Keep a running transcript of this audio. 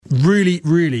really,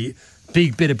 really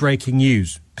big bit of breaking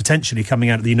news potentially coming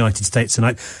out of the United States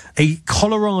tonight. The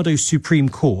Colorado Supreme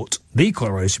Court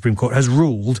has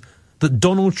ruled that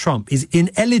Donald Trump is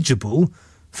ineligible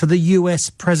for the US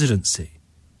presidency.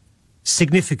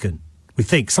 Significant, we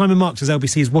think. Simon Marks is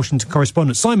LBC's Washington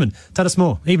correspondent. Simon, tell us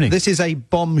more. Evening. This is a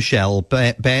bombshell,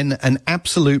 Ben, an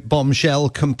absolute bombshell,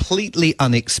 completely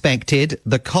unexpected.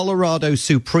 The Colorado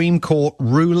Supreme Court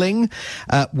ruling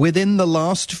within the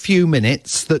last few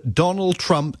minutes that Donald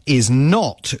Trump is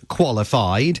not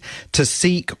qualified to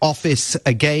seek office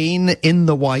again in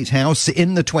the White House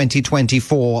in the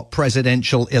 2024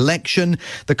 presidential election.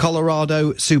 The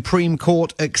Colorado Supreme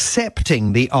Court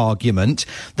accepting the argument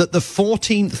that the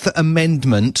 14th Amendment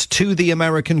to the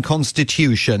American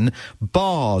Constitution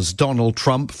bars Donald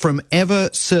Trump from ever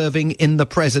serving in the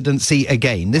presidency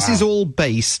again. This is all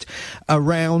based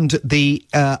around the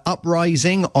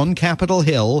uprising on Capitol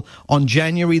Hill on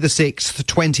January the 6th,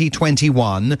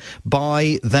 2021,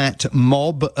 by that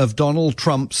mob of Donald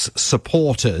Trump's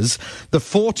supporters. The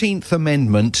 14th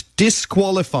Amendment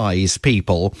disqualifies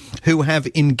people who have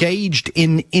engaged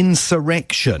in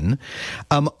insurrection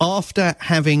after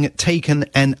having taken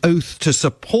an oath to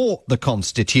support the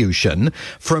Constitution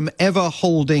from ever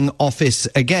holding office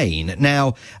again.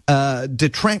 Now,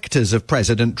 detractors of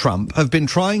President Trump have been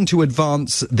trying to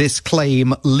advance this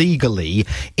claim legally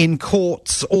in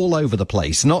courts all over the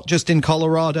place, not just in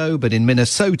Colorado, but in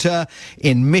Minnesota,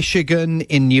 in Michigan,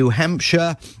 in New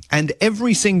Hampshire. And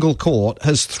every single court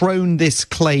has thrown this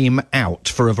claim out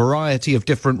for a variety of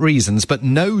different reasons, but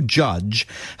no judge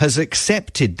has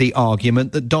accepted the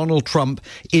argument that Donald Trump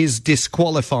is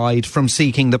disqualified from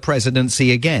seeking the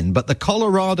presidency again. But the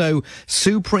Colorado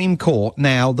Supreme Court,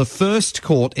 now the first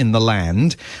court in the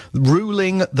land,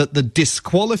 ruling that the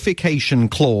disqualification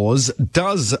clause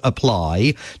does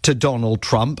apply to Donald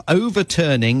Trump,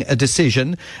 overturning a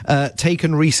decision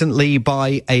taken recently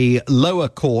by a lower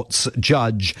court's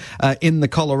judge in the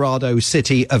Colorado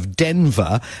city of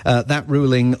Denver. That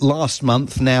ruling last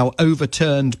month, now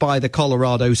overturned by the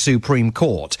Colorado Supreme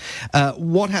Court.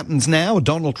 What happens now?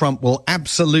 Donald Trump will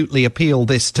absolutely appeal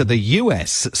this to the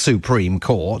US Supreme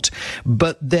Court,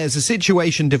 but there's a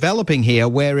situation developing here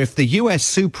where if the US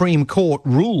Supreme Court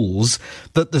rules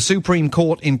that the Supreme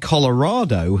Court in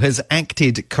Colorado has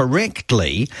acted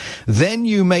correctly, then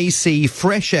you may see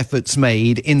fresh efforts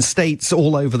made in states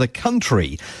all over the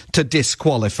country to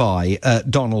disqualify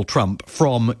Donald Trump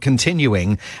from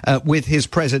continuing with his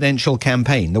presidential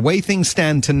campaign. The way things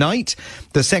stand tonight,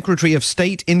 the Secretary of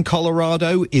State in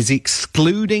Colorado is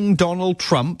excluding Donald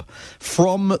Trump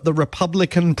from the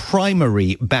Republican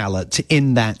primary ballot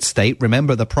in that state.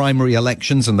 Remember, the primary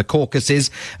elections and the caucuses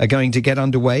are going to get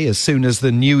underway as soon as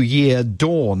the new year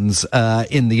dawns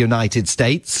in the United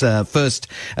States. First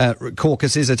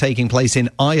caucuses are taking place in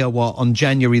Iowa on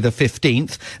January the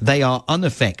 15th. They are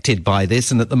unaffected by this,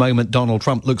 and at the moment Donald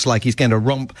Trump looks like he's going to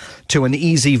romp to an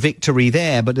easy victory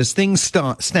there. But as things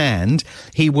stand,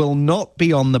 he will not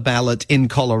be on the ballot in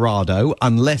Colorado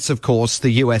unless, of course,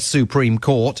 the US Supreme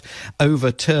Court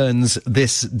overturns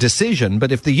this decision.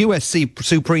 But if the US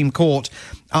Supreme Court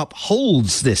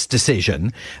upholds this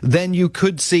decision, then you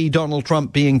could see Donald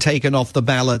Trump being taken off the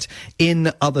ballot in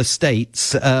other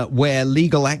states where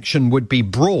legal action would be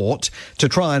brought to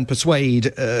try and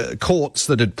persuade courts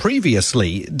that had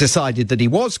previously decided that he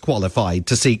was qualified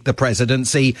to seek the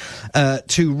presidency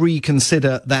to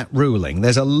reconsider that ruling.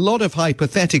 There's a lot of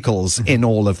hypotheticals in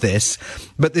all of this,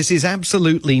 but this is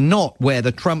absolutely not where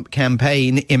the Trump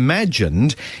campaign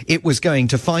imagined it was going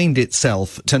to find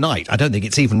itself tonight. I don't think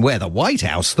it's even where the White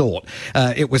House thought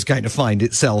it was going to find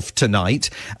itself tonight,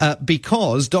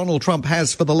 because Donald Trump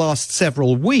has for the last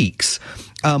several weeks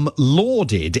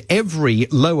lauded every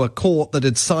lower court that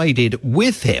had sided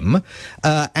with him,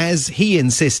 as he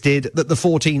insisted that the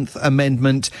 14th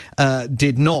Amendment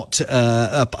did not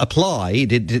apply,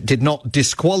 did not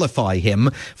disqualify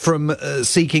him from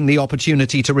seeking the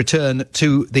opportunity to return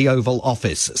to the Oval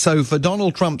Office. So for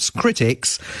Donald Trump's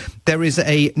critics, there is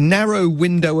a narrow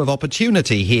window of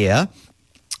opportunity here,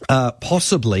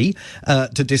 possibly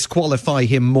to disqualify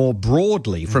him more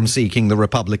broadly from seeking the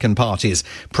Republican Party's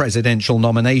presidential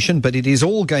nomination. But it is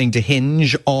all going to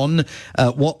hinge on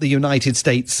what the United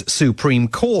States Supreme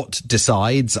Court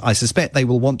decides. I suspect they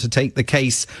will want to take the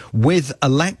case with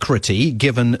alacrity,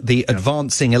 given the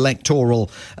advancing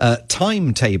electoral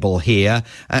timetable here.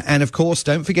 And of course,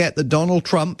 don't forget that Donald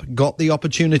Trump got the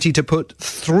opportunity to put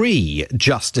 3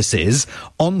 justices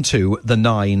onto the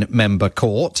 9-member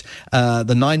court.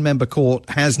 The 9-member court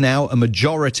has now a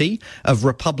majority of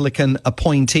Republican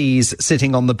appointees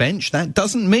sitting on the bench. That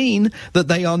doesn't mean that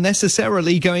they are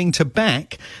necessarily going to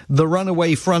back the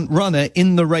runaway front runner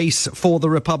in the race for the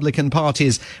Republican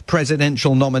Party's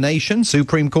presidential nomination.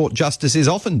 Supreme Court justices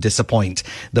often disappoint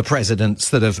the presidents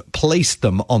that have placed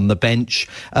them on the bench,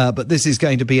 but this is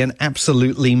going to be an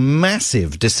absolutely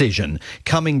massive decision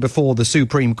coming before the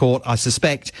Supreme Court, I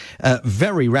suspect,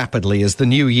 very rapidly as the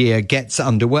new year gets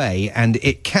underway, and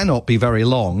it cannot be very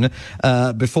long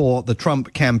before the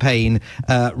Trump campaign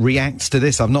reacts to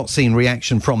this. I've not seen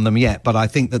reaction from them yet, but I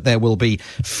think that there will be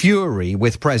fury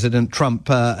with President Trump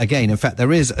again. In fact,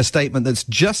 there is a statement that's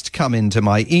just come into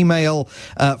my email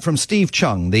from Steve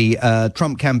Chung, the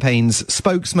Trump campaign's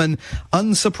spokesman.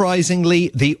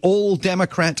 Unsurprisingly, the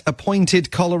all-Democrat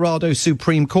appointed Colorado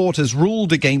Supreme Court has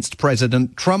ruled against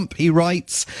President Trump, he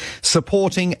writes,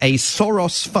 supporting a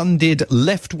Soros-funded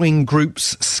left-wing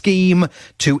group's scheme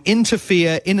to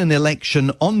interfere in an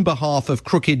election on behalf of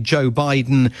crooked Joe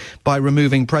Biden by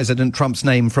removing President Trump's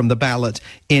name from the ballot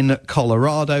in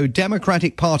Colorado.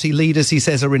 Democratic Party leaders, he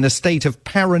says, are in a state of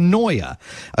paranoia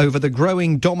over the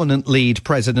growing dominant lead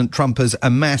President Trump has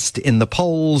amassed in the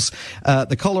polls.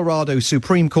 The Colorado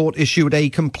Supreme Court issued a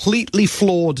completely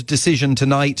flawed decision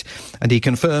tonight, and he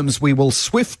confirms we will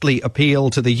swiftly appeal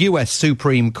to the U.S.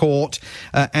 Supreme Court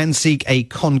and seek a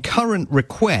concurrent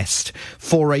request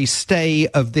for a stay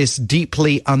of this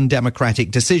deeply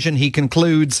undemocratic decision. He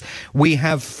concludes, we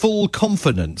have full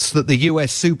confidence that the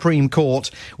U.S. Supreme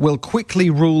Court will quickly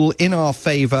rule in our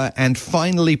favour and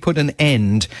finally put an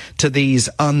end to these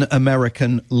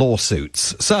un-American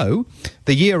lawsuits. So,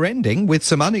 the year ending with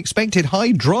some unexpected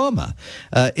high drama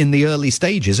in the early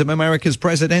stages of America's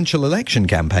presidential election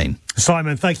campaign.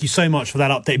 Simon, thank you so much for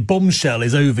that update. Bombshell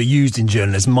is overused in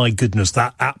journalism. My goodness,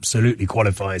 that absolutely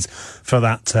qualifies for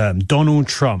that term. Donald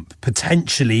Trump,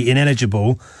 potentially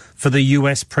ineligible for the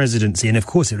US presidency. And of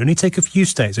course, it would only take a few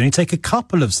states, only take a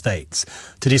couple of states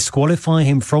to disqualify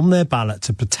him from their ballot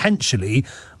to potentially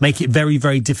make it very,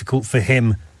 very difficult for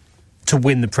him to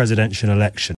win the presidential election.